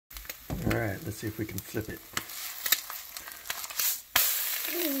All right, let's see if we can flip it.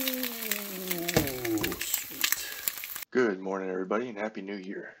 Ooh, sweet. Good morning, everybody, and Happy New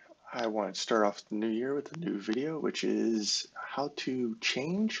Year. I want to start off the new year with a new video, which is how to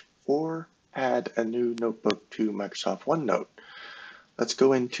change or add a new notebook to Microsoft OneNote. Let's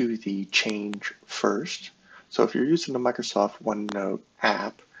go into the change first. So if you're using the Microsoft OneNote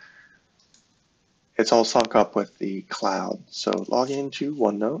app, it's all sunk up with the cloud. So log into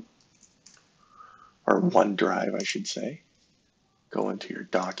OneNote, or OneDrive, I should say. Go into your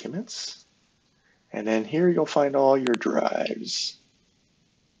documents, and then here you'll find all your drives.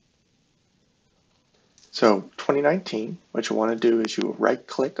 So 2019, what you want to do is you right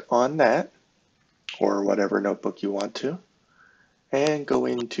click on that, or whatever notebook you want to, and go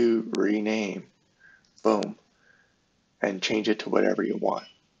into rename. Boom. And change it to whatever you want.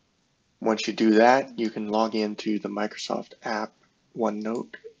 Once you do that, you can log into the Microsoft app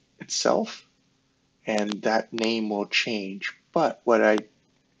OneNote itself, and that name will change. But what I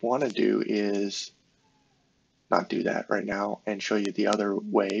want to do is not do that right now and show you the other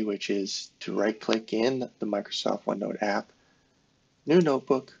way, which is to right click in the Microsoft OneNote app, new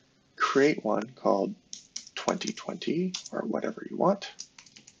notebook, create one called 2020 or whatever you want,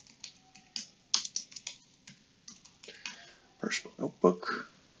 personal notebook,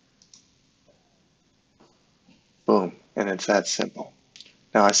 boom, and it's that simple.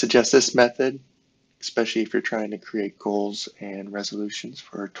 Now I suggest this method, especially if you're trying to create goals and resolutions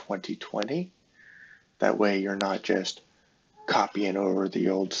for 2020. That way you're not just copying over the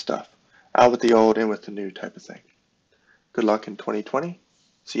old stuff. Out with the old, in with the new type of thing. Good luck in 2020.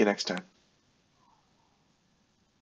 See you next time.